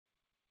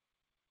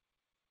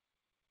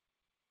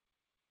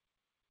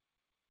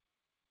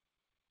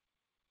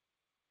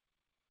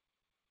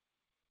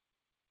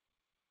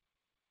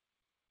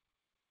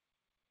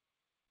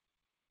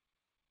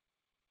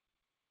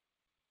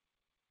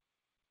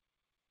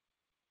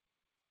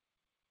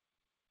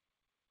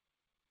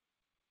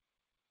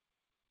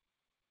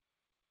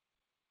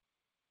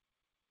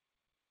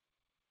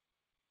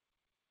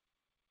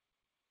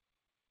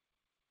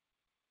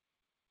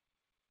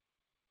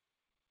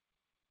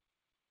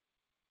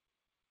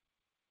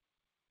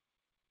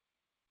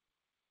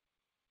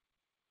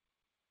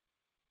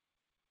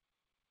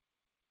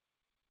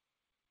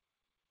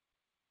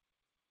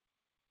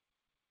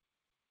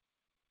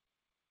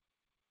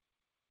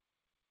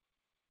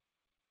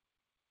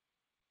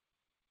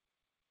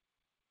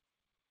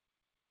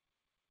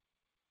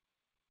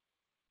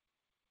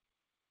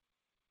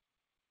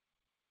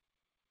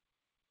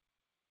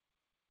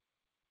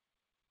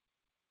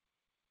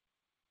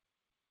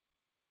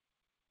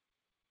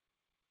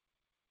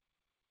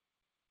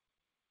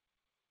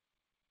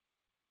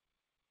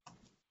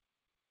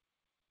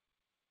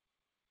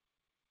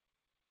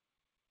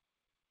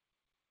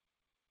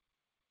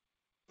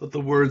Let the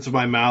words of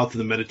my mouth and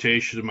the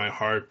meditation of my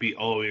heart be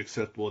always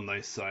acceptable in thy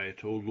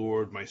sight, O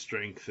Lord, my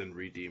strength and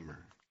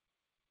redeemer.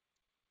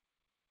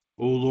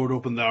 O Lord,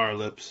 open thou our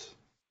lips,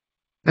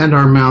 and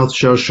our mouth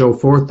shall show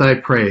forth thy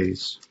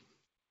praise.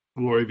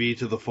 Glory be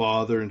to the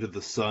Father, and to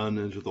the Son,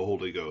 and to the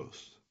Holy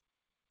Ghost.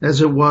 As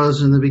it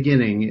was in the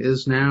beginning,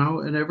 is now,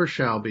 and ever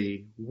shall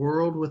be,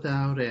 world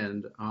without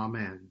end.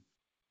 Amen.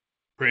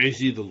 Praise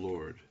ye the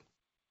Lord.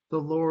 The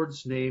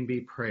Lord's name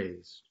be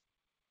praised.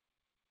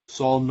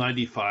 Psalm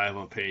 95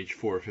 on page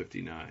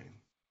 459.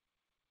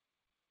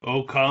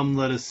 O come,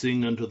 let us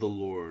sing unto the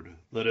Lord.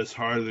 Let us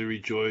heartily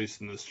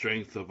rejoice in the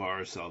strength of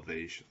our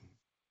salvation.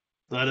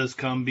 Let us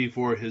come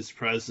before his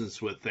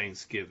presence with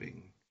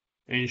thanksgiving,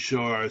 and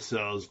show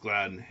ourselves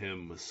glad in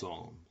him with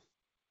psalms.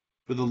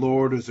 For the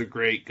Lord is a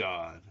great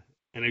God,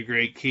 and a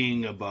great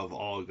King above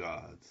all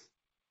gods.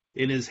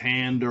 In his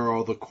hand are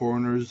all the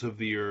corners of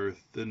the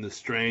earth, and the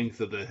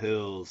strength of the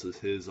hills is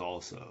his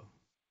also.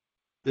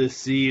 The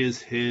sea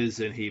is his,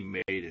 and he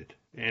made it,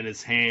 and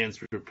his hands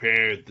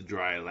prepared the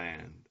dry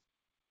land.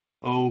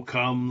 O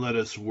come, let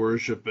us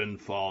worship and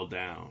fall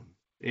down,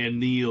 and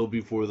kneel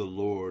before the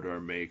Lord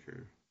our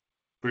Maker.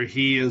 For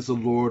he is the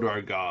Lord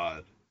our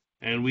God,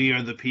 and we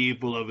are the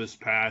people of his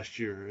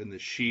pasture, and the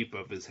sheep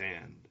of his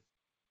hand.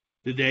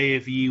 Today,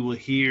 if ye will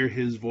hear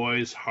his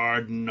voice,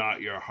 harden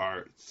not your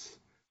hearts,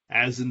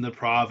 as in the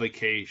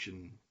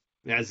provocation,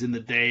 as in the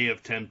day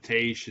of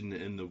temptation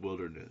in the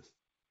wilderness,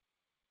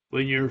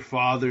 when your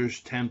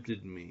fathers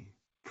tempted me,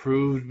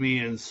 proved me,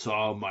 and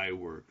saw my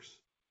works.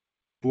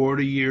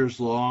 40 years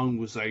long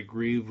was I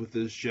grieved with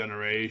this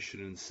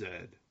generation, and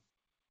said,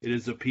 It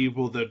is a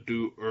people that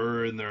do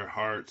err in their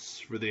hearts,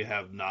 for they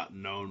have not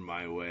known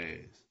my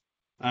ways.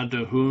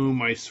 Unto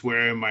whom I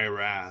swear in my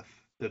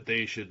wrath, that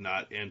they should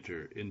not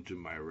enter into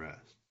my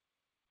rest.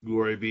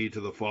 Glory be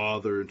to the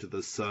Father, and to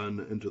the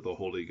Son, and to the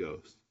Holy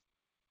Ghost.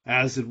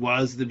 As it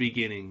was in the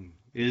beginning,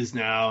 is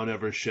now, and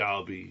ever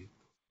shall be,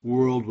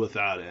 world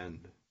without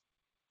end.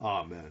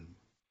 Amen.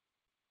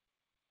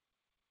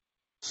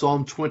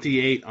 Psalm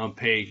 28 on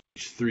page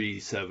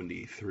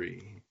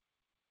 373.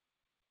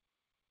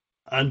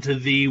 Unto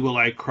thee will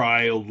I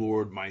cry, O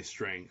Lord, my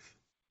strength.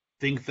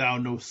 Think thou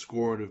no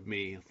scorn of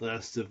me,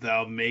 lest if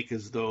thou make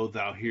as though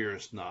thou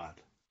hearest not,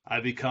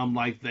 I become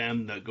like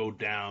them that go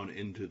down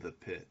into the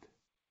pit.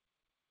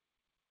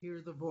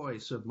 Hear the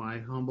voice of my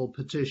humble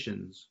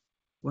petitions,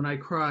 when I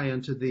cry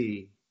unto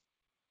thee,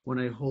 when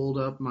I hold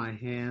up my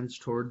hands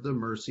toward the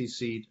mercy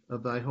seat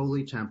of thy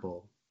holy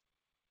temple.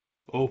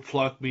 O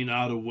pluck me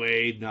not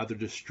away, neither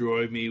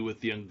destroy me with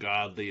the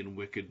ungodly and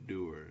wicked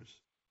doers,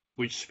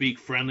 which speak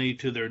friendly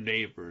to their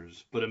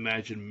neighbors, but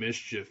imagine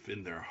mischief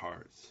in their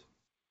hearts.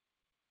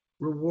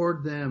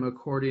 Reward them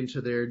according to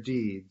their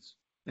deeds,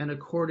 and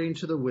according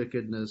to the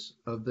wickedness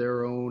of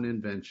their own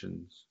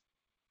inventions.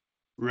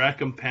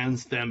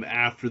 Recompense them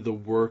after the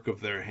work of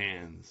their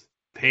hands.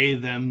 Pay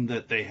them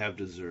that they have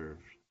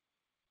deserved.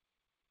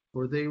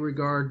 For they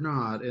regard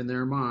not in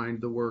their mind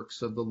the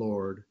works of the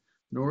Lord,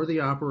 nor the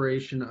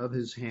operation of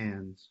his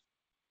hands.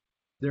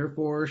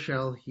 Therefore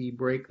shall he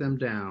break them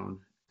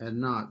down,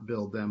 and not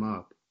build them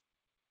up.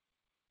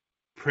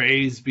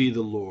 Praise be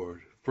the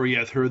Lord, for he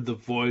hath heard the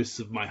voice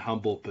of my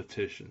humble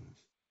petitions.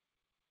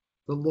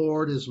 The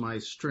Lord is my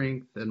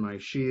strength and my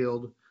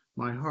shield.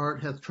 My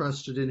heart hath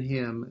trusted in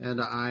him, and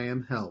I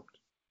am helped.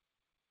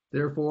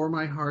 Therefore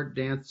my heart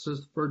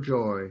danceth for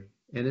joy,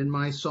 and in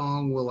my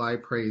song will I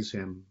praise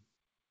him.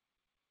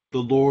 The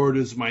Lord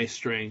is my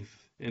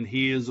strength, and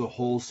he is a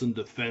wholesome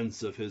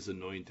defense of his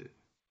anointed.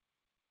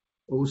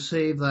 O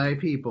save thy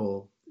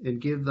people,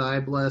 and give thy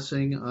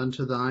blessing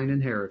unto thine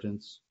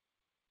inheritance.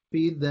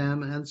 Feed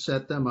them and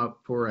set them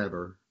up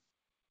forever.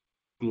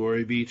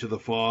 Glory be to the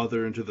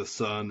Father, and to the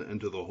Son, and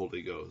to the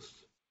Holy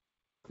Ghost.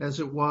 As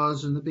it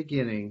was in the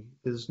beginning,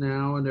 is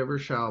now, and ever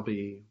shall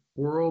be,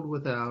 world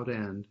without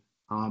end.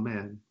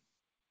 Amen.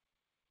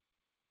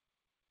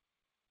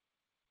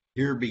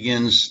 Here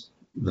begins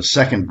the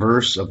second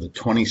verse of the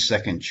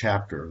 22nd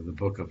chapter of the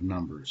book of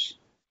Numbers.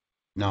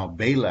 Now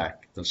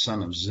Balak the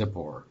son of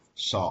Zippor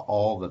saw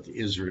all that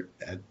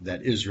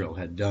Israel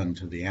had done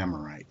to the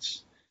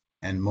Amorites.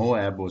 And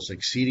Moab was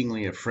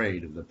exceedingly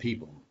afraid of the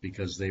people,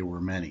 because they were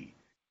many,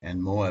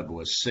 and Moab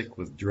was sick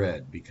with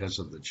dread because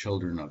of the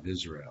children of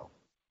Israel.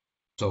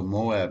 So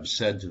Moab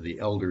said to the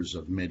elders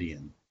of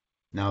Midian,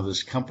 Now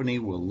this company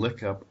will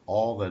lick up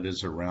all that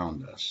is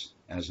around us,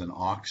 as an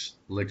ox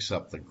licks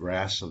up the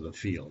grass of the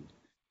field.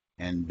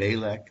 And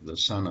Balak the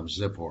son of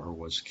Zippor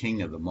was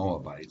king of the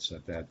Moabites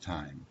at that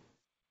time.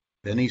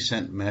 Then he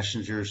sent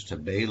messengers to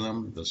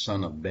Balaam the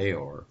son of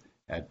Beor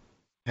at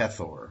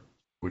Pethor,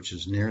 which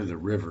is near the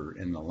river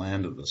in the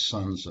land of the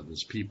sons of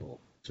his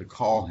people, to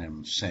call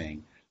him,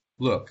 saying,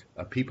 Look,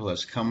 a people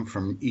has come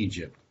from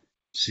Egypt.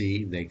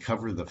 See, they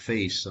cover the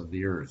face of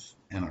the earth,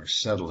 and are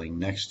settling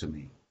next to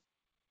me.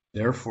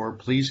 Therefore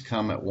please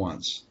come at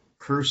once.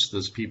 Curse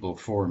this people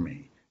for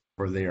me,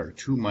 for they are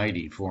too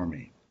mighty for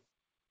me.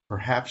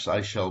 Perhaps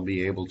I shall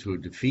be able to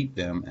defeat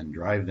them and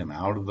drive them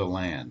out of the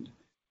land,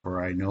 for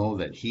I know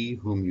that he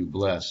whom you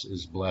bless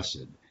is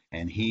blessed,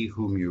 and he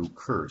whom you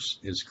curse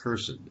is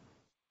cursed.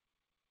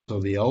 So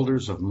the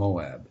elders of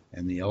Moab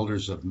and the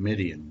elders of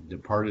Midian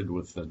departed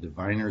with the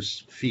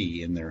diviner's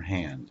fee in their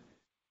hand.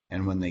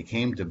 And when they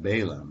came to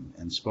Balaam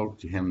and spoke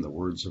to him the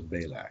words of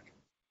Balak,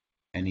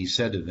 and he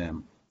said to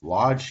them,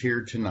 Lodge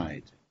here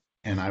tonight,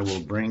 and I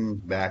will bring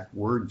back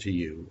word to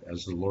you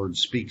as the Lord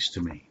speaks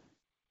to me.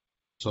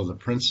 So the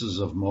princes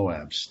of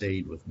Moab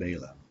stayed with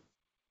Balaam.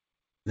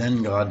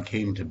 Then God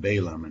came to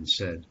Balaam and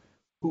said,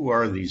 Who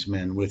are these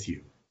men with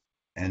you?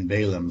 And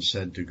Balaam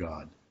said to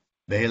God,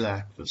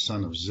 Balak the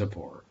son of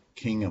Zippor,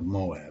 king of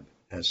Moab,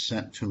 has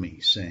sent to me,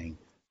 saying,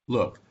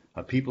 Look,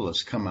 a people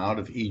has come out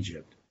of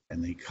Egypt,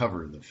 and they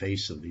cover the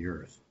face of the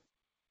earth.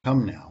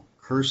 Come now,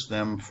 curse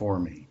them for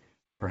me.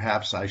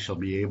 Perhaps I shall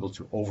be able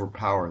to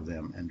overpower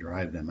them and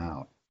drive them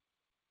out.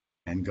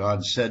 And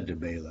God said to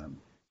Balaam,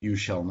 You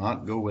shall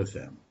not go with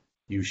them.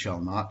 You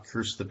shall not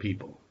curse the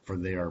people, for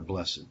they are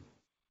blessed.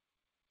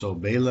 So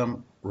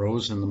Balaam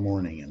rose in the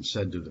morning and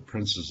said to the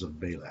princes of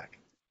Balak,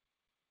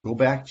 Go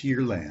back to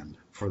your land,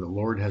 for the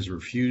Lord has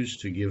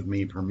refused to give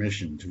me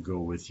permission to go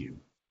with you.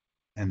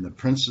 And the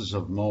princes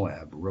of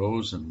Moab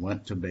rose and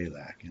went to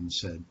Balak and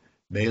said,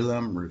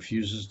 Balaam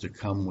refuses to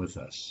come with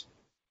us.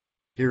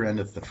 Here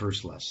endeth the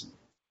first lesson.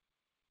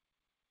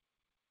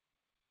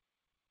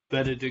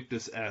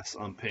 Benedictus S.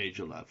 on page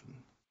 11.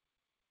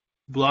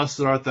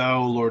 Blessed art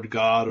thou, Lord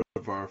God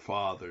of our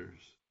fathers,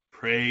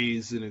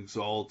 praised and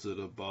exalted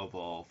above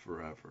all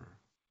forever.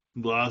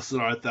 Blessed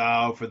art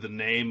thou for the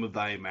name of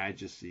thy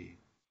majesty,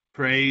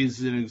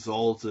 praised and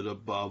exalted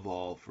above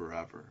all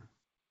forever.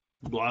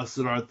 Blessed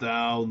art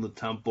thou in the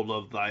temple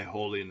of thy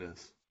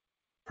holiness,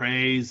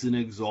 praised and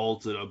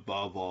exalted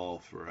above all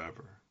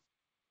forever.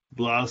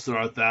 Blessed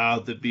art thou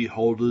that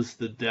beholdest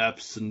the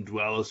depths and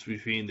dwellest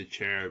between the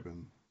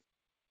cherubim,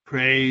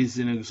 praised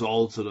and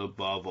exalted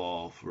above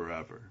all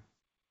forever.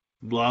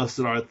 Blessed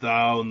art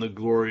thou in the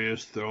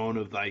glorious throne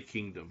of thy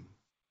kingdom,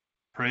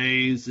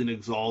 praised and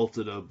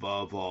exalted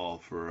above all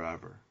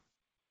forever.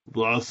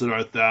 Blessed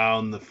art thou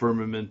in the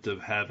firmament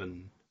of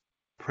heaven,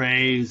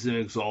 praised and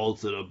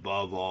exalted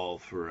above all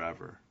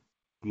forever.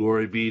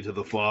 Glory be to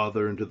the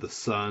Father, and to the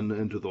Son,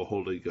 and to the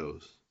Holy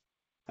Ghost,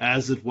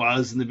 as it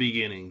was in the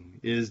beginning,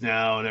 is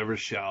now, and ever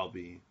shall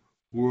be,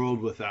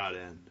 world without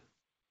end.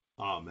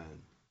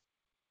 Amen.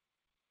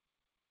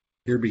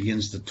 Here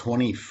begins the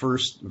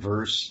 21st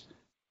verse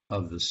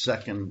of the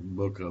second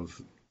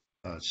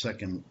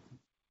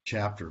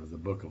chapter of the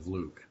book of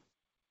Luke.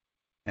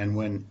 And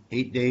when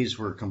 8 days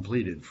were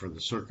completed for the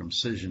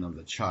circumcision of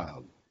the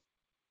child,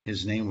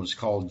 his name was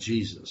called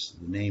Jesus,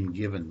 the name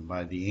given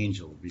by the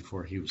angel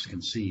before he was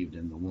conceived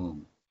in the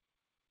womb.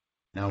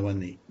 Now when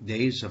the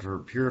days of her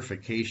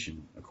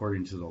purification,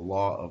 according to the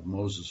law of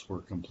Moses,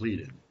 were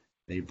completed,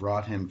 they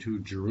brought him to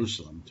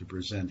Jerusalem to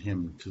present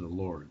him to the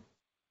Lord.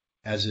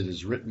 As it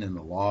is written in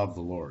the law of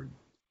the Lord,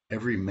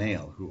 every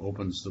male who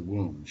opens the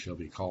womb shall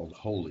be called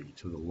holy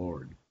to the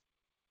Lord,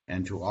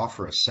 and to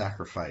offer a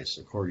sacrifice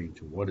according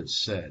to what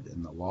is said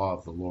in the law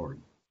of the Lord,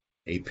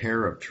 a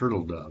pair of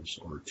turtle doves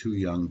or 2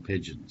 young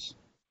pigeons.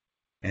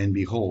 And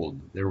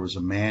behold, there was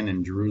a man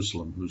in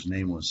Jerusalem whose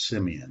name was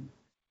Simeon,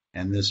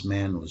 and this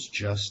man was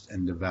just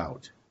and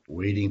devout,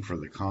 waiting for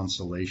the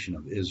consolation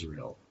of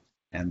Israel,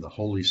 and the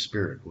Holy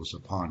Spirit was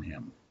upon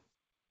him.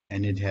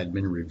 And it had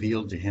been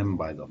revealed to him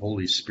by the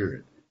Holy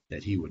Spirit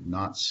that he would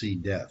not see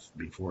death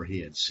before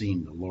he had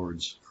seen the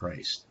Lord's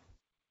Christ.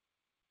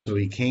 So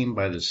he came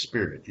by the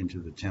Spirit into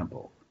the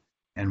temple.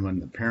 And when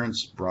the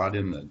parents brought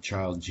in the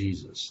child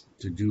Jesus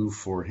to do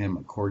for him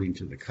according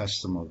to the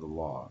custom of the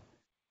law,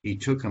 he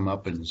took him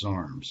up in his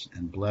arms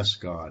and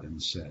blessed God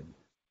and said,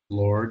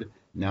 Lord,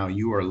 now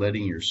you are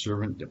letting your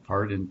servant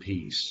depart in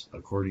peace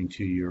according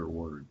to your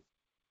word.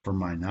 For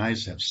mine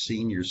eyes have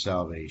seen your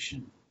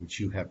salvation,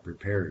 which you have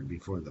prepared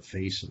before the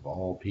face of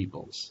all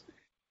peoples,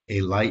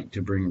 a light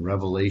to bring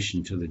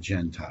revelation to the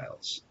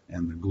Gentiles,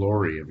 and the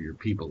glory of your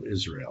people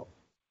Israel.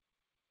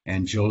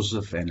 And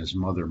Joseph and his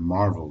mother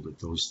marveled at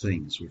those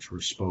things which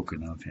were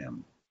spoken of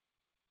him.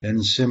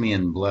 Then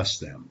Simeon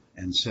blessed them,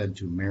 and said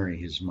to Mary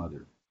his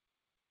mother,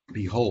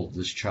 Behold,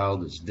 this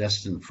child is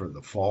destined for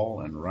the fall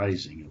and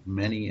rising of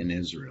many in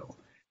Israel,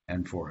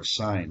 and for a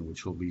sign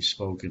which will be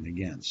spoken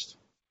against.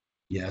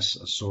 Yes,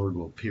 a sword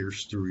will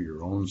pierce through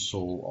your own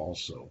soul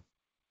also,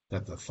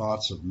 that the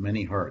thoughts of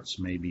many hearts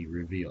may be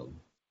revealed.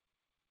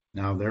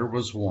 Now there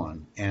was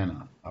one,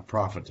 Anna, a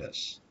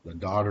prophetess, the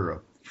daughter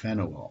of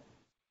Phanuel,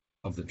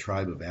 of the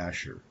tribe of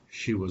Asher.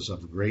 She was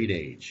of great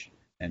age,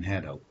 and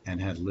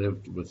had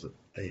lived with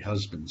a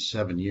husband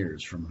 7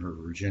 years from her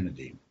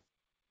virginity.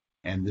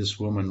 And this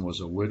woman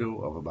was a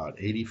widow of about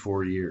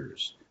 84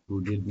 years,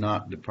 who did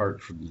not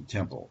depart from the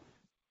temple,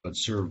 but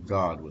served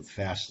God with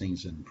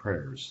fastings and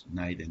prayers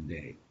night and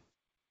day.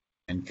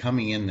 And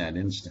coming in that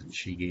instant,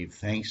 she gave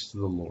thanks to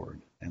the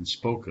Lord, and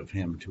spoke of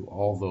him to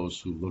all those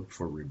who looked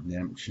for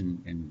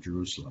redemption in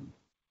Jerusalem.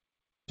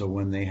 So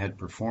when they had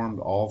performed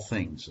all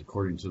things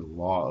according to the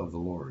law of the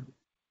Lord,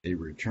 they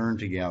returned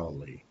to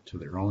Galilee, to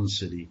their own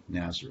city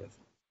Nazareth.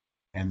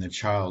 And the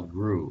child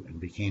grew and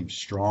became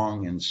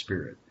strong in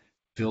spirit,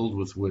 filled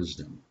with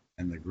wisdom,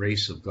 and the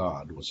grace of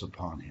God was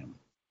upon him.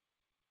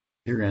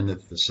 Here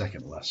endeth the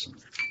second lesson.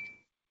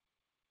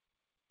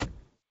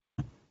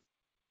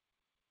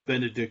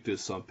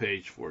 Benedictus on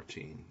page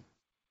 14.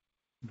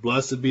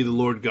 Blessed be the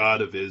Lord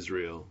God of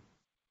Israel,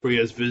 for he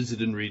has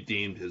visited and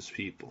redeemed his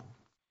people,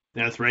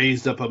 and hath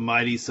raised up a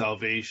mighty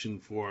salvation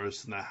for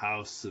us in the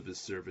house of his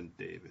servant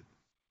David,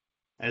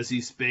 as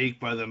he spake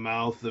by the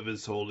mouth of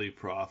his holy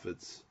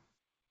prophets,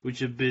 which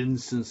have been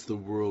since the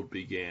world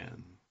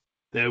began,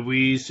 that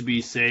we should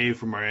be saved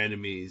from our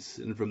enemies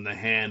and from the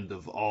hand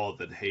of all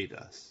that hate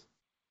us,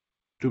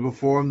 to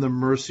perform the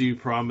mercy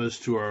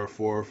promised to our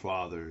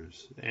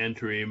forefathers, and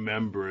to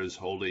remember his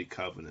holy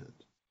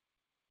covenant,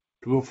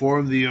 to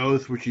perform the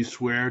oath which he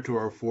sware to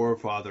our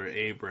forefather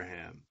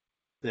Abraham,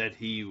 that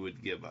he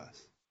would give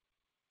us,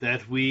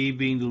 that we,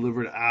 being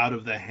delivered out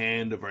of the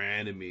hand of our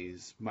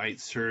enemies, might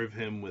serve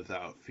him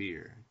without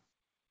fear,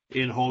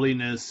 in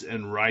holiness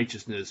and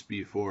righteousness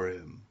before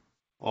him,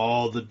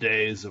 all the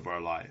days of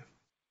our life.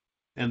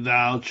 And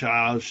thou,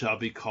 child,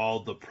 shalt be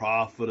called the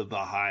prophet of the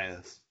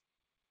highest,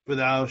 for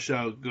thou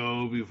shalt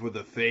go before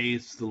the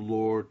face of the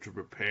Lord to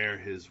prepare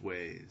his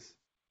ways,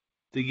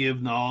 to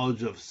give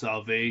knowledge of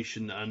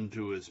salvation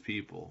unto his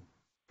people,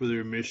 for the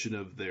remission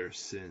of their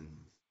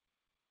sins,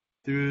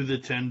 through the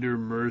tender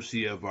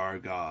mercy of our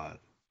God,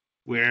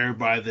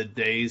 whereby the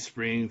day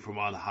spring from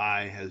on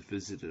high has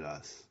visited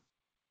us,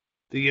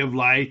 to give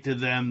light to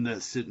them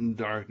that sit in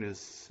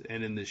darkness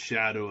and in the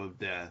shadow of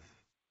death,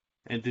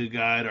 and to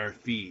guide our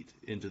feet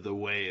into the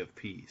way of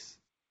peace.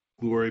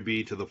 Glory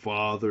be to the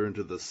Father, and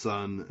to the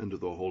Son, and to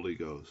the Holy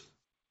Ghost,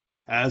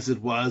 as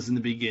it was in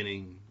the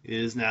beginning,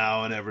 is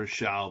now, and ever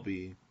shall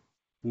be,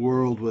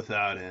 world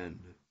without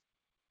end.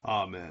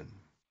 Amen.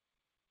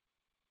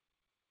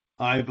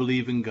 I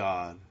believe in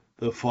God,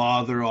 the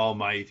Father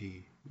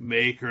Almighty,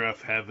 maker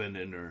of heaven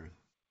and earth,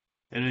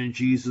 and in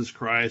Jesus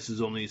Christ,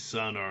 his only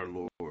Son, our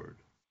Lord,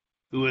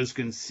 who was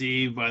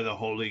conceived by the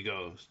Holy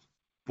Ghost,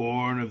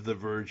 born of the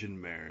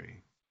Virgin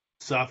Mary,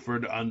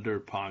 suffered under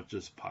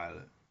Pontius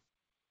Pilate,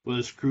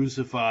 was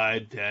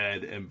crucified,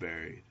 dead, and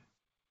buried.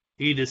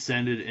 He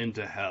descended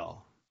into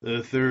hell.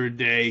 The third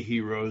day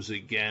he rose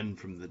again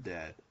from the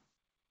dead.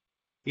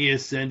 He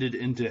ascended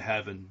into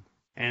heaven,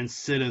 and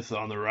sitteth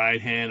on the right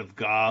hand of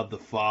God the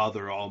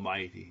Father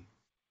Almighty.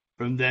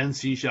 From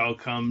thence he shall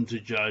come to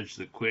judge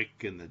the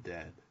quick and the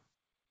dead.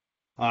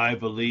 I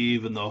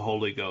believe in the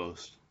Holy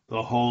Ghost,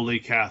 the holy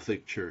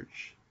Catholic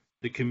Church,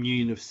 the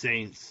communion of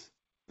saints,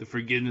 the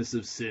forgiveness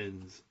of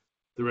sins,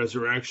 the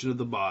resurrection of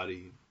the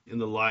body,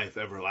 and the life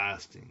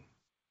everlasting.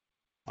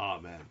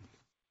 Amen.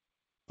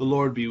 The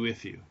Lord be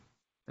with you.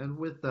 And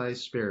with thy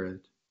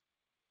spirit.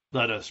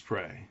 Let us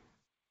pray.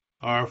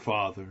 Our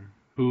Father,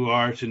 who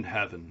art in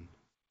heaven,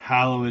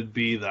 hallowed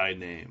be thy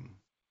name.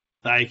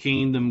 Thy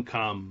kingdom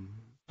come,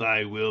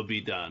 thy will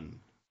be done,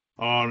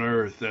 on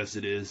earth as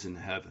it is in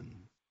heaven.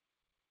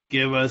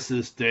 Give us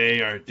this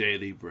day our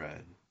daily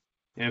bread,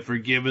 and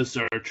forgive us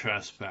our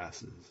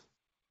trespasses,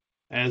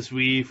 as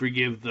we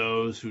forgive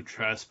those who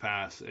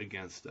trespass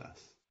against us.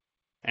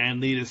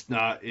 And lead us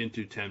not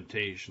into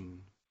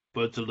temptation,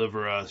 but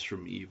deliver us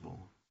from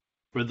evil.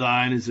 For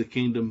thine is the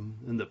kingdom,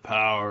 and the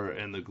power,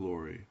 and the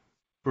glory,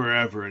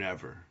 forever and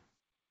ever.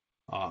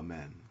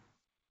 Amen.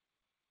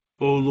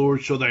 O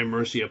Lord, show thy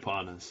mercy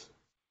upon us.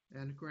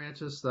 And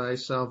grant us thy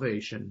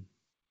salvation.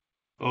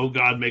 O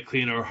God, make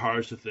clean our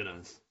hearts within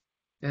us.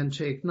 And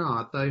take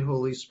not thy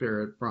Holy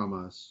Spirit from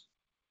us.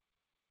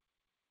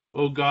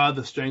 O God,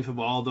 the strength of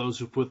all those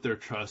who put their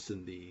trust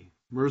in thee,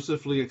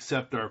 mercifully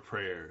accept our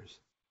prayers.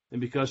 And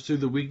because through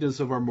the weakness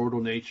of our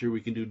mortal nature we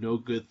can do no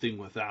good thing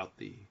without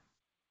thee,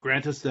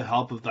 grant us the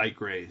help of thy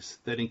grace,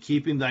 that in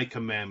keeping thy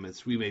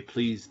commandments we may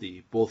please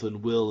thee, both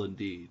in will and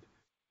deed,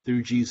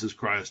 through Jesus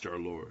Christ our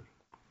Lord.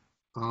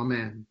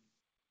 Amen.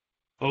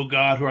 O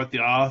God, who art the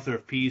author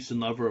of peace and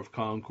lover of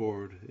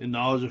concord, in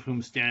knowledge of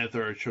whom standeth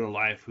our eternal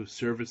life, whose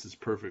service is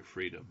perfect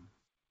freedom,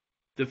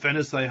 defend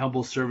us thy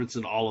humble servants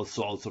in all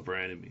assaults of our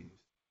enemies,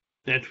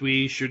 that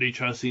we, surely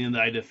trusting in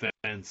thy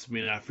defense,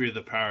 may not fear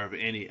the power of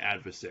any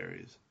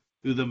adversaries,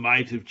 through the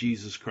might of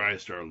Jesus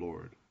Christ our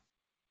Lord.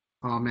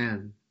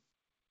 Amen.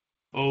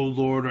 O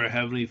Lord, our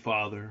heavenly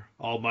Father,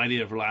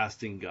 almighty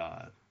everlasting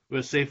God, who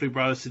hast safely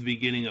brought us to the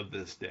beginning of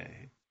this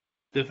day,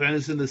 defend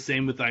us in the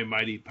same with thy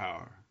mighty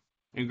power,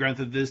 and grant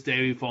that this day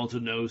we fall into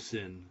no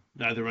sin,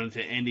 neither run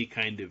into any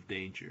kind of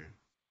danger,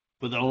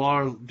 but that all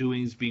our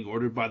doings, being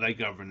ordered by thy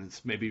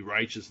governance, may be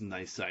righteous in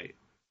thy sight,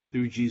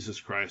 through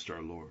Jesus Christ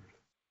our Lord.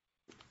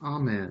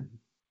 Amen.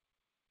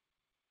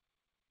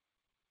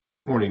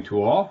 Morning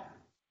to all.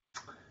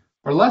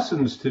 Our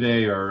lessons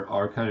today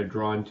are kind of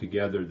drawn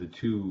together, the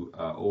two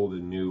old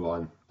and new,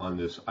 on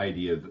this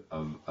idea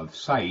of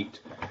sight.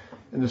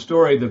 And the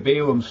story, the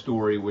Balaam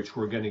story, which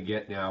we're going to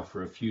get now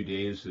for a few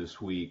days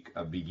this week,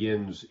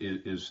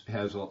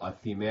 has a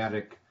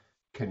thematic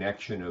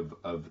connection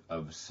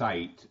of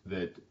sight,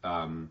 that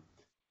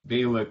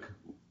Balak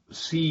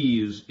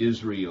sees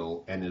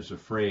Israel and is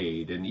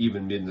afraid. And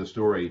even in the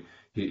story,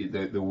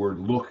 the word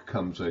look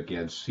comes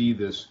again. See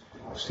this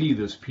see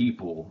this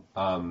people.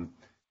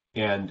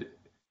 And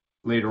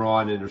later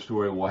on in the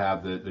story, we'll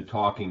have the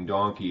talking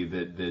donkey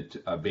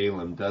that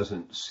Balaam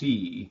doesn't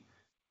see,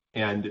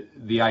 and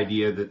the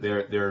idea that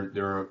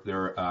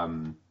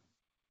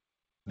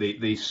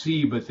they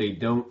see but they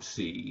don't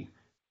see,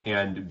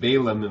 and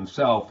Balaam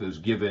himself is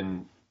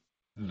given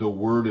the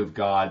word of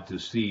God to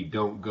see.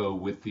 Don't go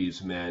with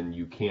these men.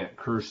 You can't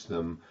curse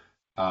them,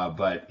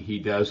 but he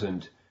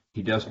doesn't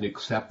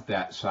accept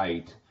that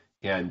sight,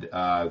 and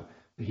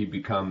he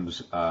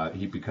becomes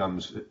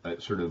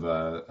sort of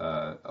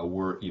a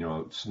word,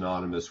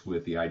 synonymous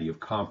with the idea of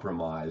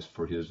compromise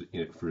for his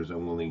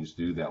unwillingness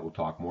to do that. We'll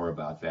talk more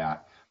about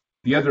that.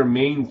 The other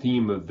main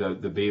theme of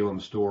the Balaam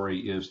story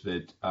is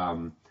that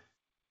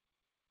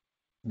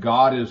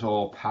God is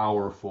all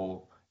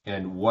powerful,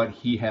 and what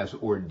he has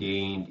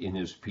ordained in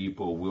his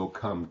people will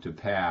come to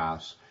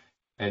pass,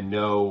 and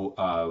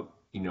no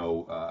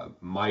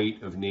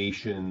might of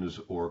nations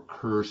or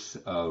curse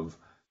of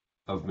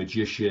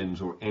magicians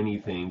or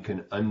anything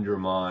can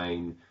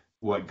undermine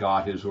what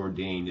God has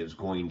ordained is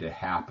going to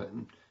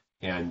happen.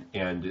 And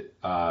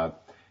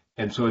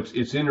so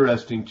it's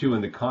interesting too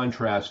in the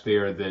contrast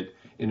there that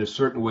in a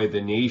certain way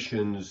the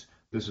nations,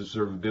 this is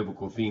sort of a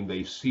biblical theme,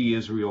 they see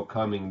Israel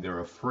coming, they're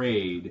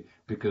afraid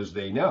because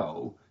they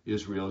know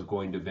Israel is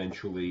going to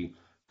eventually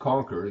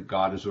conquer.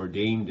 God has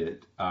ordained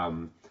it.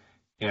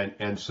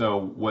 And so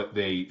what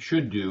they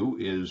should do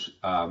is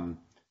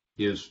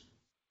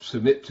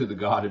submit to the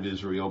God of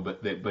Israel,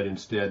 but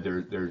instead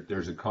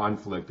there's a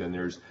conflict, and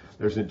there's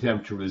an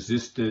attempt to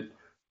resist it,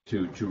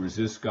 to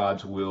resist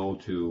God's will,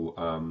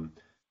 to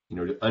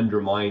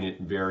undermine it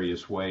in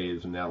various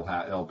ways, and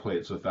that'll play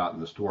itself out in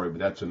the story. But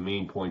that's a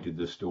main point of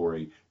this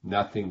story.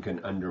 Nothing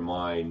can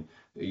undermine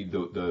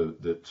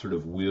the sort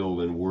of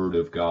will and word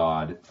of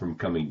God from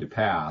coming to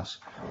pass.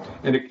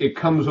 And it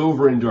comes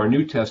over into our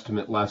New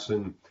Testament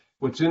lesson.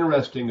 What's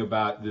interesting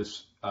about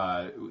this,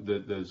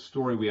 the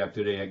story we have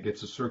today, it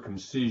gets a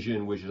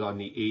circumcision, which is on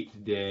the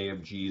 8th day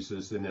of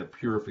Jesus, and a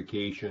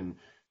purification,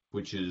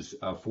 which is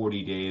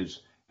 40 days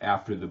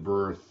after the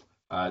birth.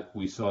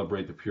 We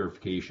celebrate the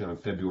purification on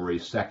February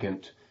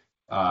 2nd.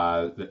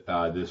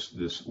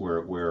 This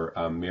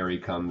where Mary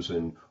comes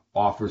and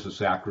offers a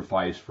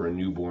sacrifice for a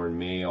newborn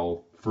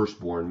male,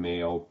 firstborn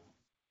male.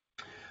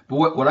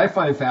 But what I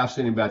find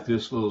fascinating about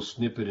this little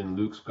snippet in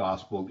Luke's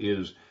gospel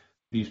is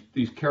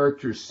these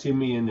characters,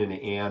 Simeon and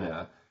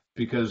Anna,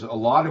 because a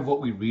lot of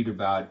what we read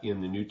about in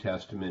the New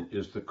Testament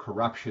is the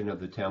corruption of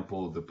the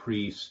temple, the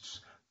priests,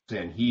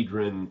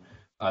 Sanhedrin.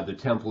 The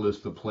temple is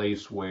the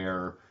place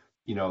where,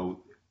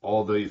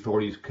 all the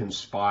authorities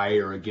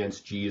conspire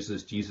against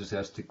Jesus. Jesus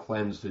has to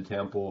cleanse the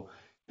temple.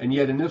 And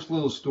yet in this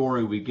little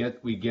story, we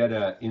get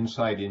an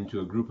insight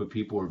into a group of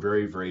people who are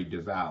very, very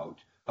devout.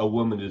 A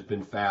woman has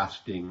been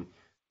fasting,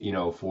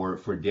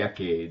 for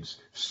decades.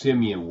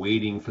 Simeon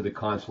waiting for the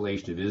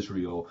consolation of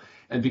Israel.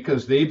 And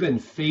because they've been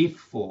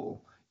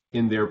faithful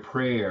in their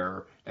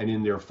prayer and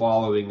in their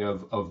following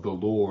of the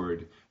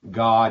Lord,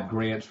 God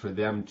grants for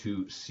them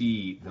to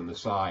see the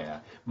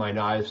Messiah. Mine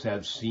eyes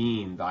have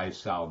seen thy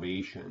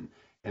salvation.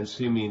 And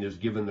Simeon is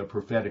given the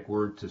prophetic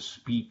word to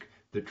speak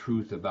the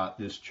truth about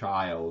this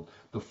child,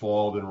 the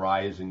fall and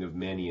rising of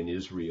many in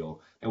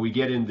Israel. And we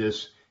get in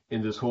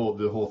the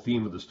whole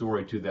theme of the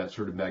story to that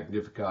sort of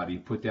Magnificat. He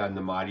put down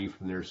the mighty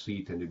from their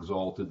seat and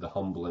exalted the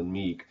humble and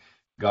meek.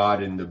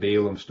 God in the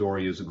Balaam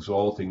story is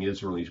exalting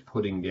Israel. He's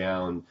putting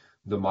down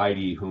the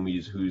mighty who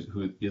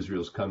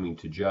Israel's coming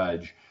to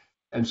judge.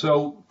 And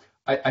so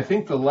I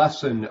think the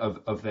lesson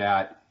of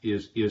that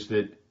is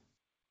that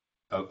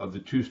of the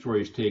two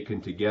stories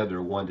taken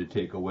together, one to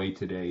take away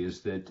today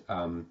is that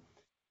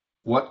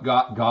what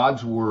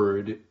God's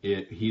word,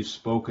 he's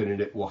spoken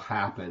and it will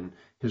happen.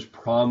 His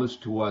promise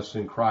to us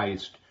in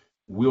Christ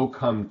will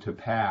come to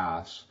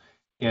pass.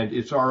 And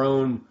it's our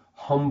own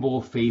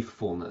humble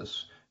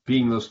faithfulness,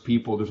 being those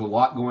people. There's a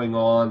lot going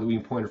on that we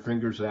can point our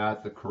fingers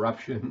at, the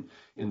corruption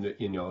in the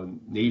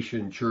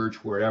nation, church,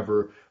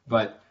 wherever.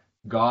 But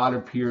God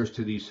appears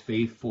to these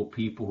faithful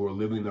people who are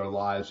living their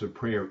lives of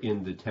prayer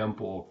in the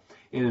temple.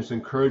 And it's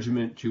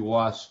encouragement to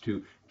us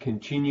to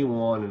continue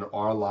on in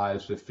our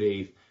lives of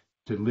faith,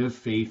 to live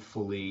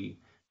faithfully,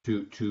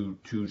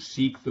 to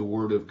seek the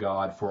word of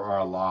God for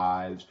our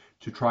lives,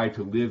 to try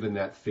to live in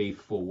that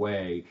faithful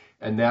way.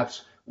 And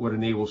that's what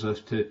enables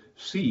us to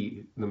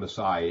see the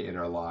Messiah in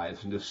our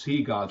lives and to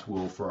see God's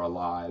will for our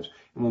lives.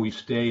 And when we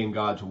stay in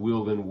God's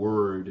will and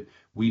word,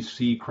 we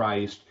see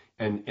Christ,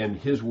 and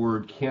his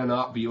word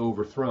cannot be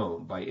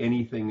overthrown by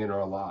anything in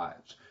our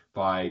lives,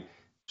 by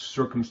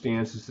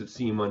circumstances that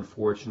seem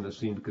unfortunate, that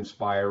seem to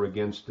conspire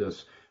against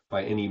us,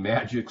 by any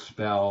magic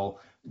spell.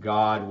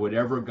 God,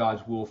 whatever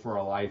God's will for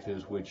our life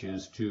is, which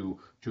is to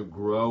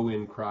grow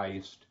in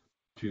Christ,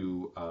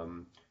 to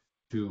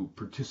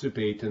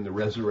participate in the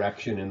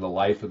resurrection and the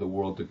life of the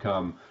world to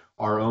come,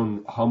 our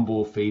own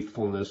humble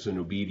faithfulness and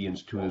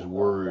obedience to his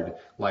word,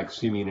 like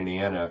Simeon and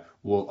Anna,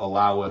 will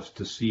allow us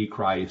to see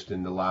Christ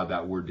and allow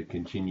that word to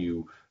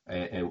continue,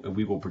 and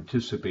we will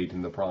participate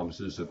in the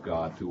promises of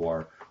God through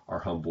our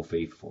humble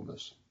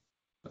faithfulness.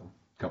 So,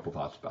 couple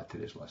thoughts about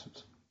today's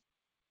lessons.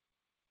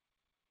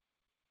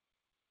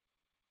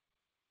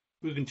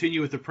 We continue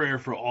with the prayer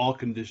for all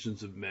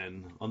conditions of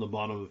men on the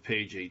bottom of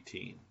page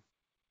 18.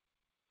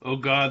 O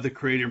God, the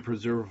creator and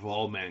preserver of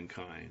all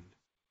mankind,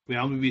 we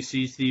humbly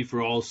beseech thee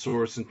for all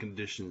sorts and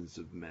conditions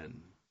of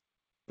men,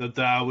 that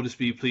thou wouldest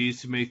be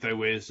pleased to make thy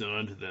ways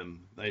known unto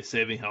them, thy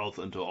saving health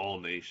unto all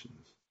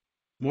nations.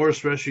 More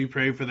especially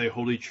pray for thy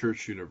holy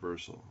church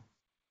universal,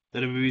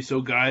 that it may be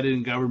so guided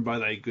and governed by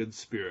thy good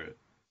spirit,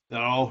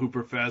 that all who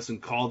profess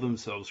and call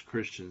themselves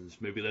Christians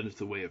may be led into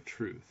the way of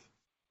truth,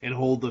 and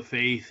hold the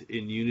faith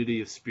in unity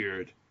of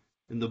spirit,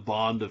 in the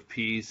bond of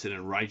peace, and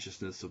in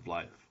righteousness of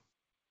life.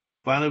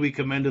 Finally, we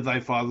commend to thy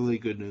fatherly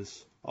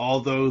goodness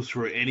all those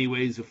who are any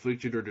ways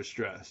afflicted or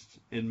distressed,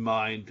 in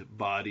mind,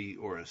 body,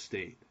 or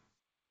estate.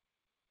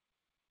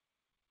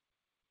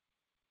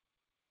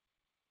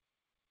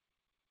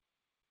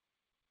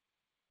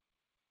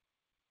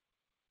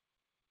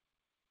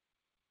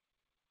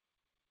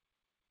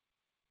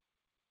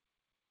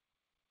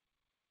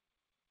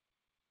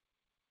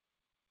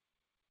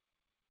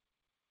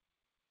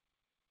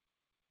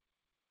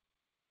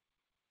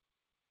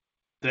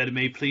 That it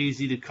may please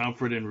thee to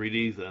comfort and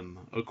relieve them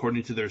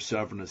according to their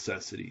several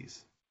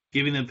necessities,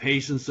 giving them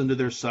patience under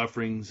their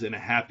sufferings and a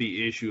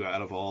happy issue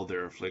out of all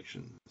their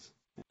afflictions.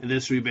 And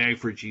this we beg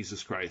for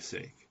Jesus Christ's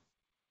sake.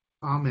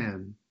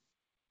 Amen.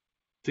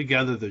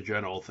 Together the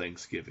general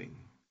thanksgiving.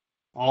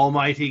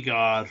 Almighty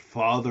God,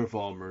 Father of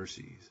all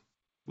mercies,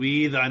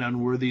 we, thine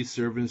unworthy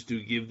servants,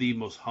 do give thee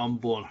most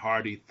humble and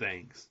hearty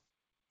thanks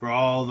for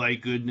all thy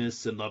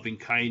goodness and loving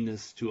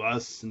kindness to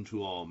us and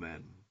to all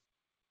men.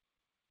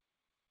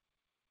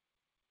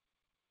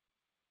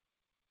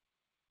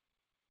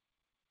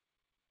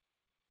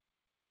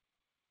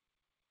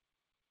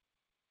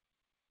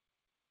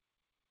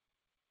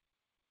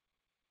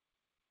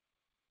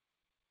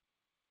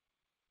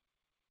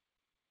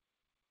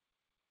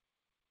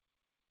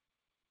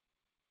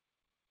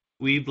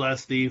 We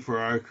bless thee for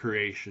our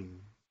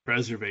creation,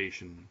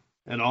 preservation,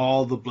 and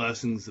all the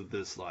blessings of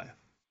this life,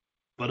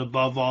 but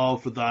above all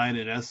for thine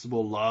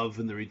inestimable love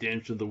and the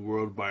redemption of the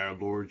world by our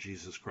Lord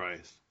Jesus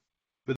Christ,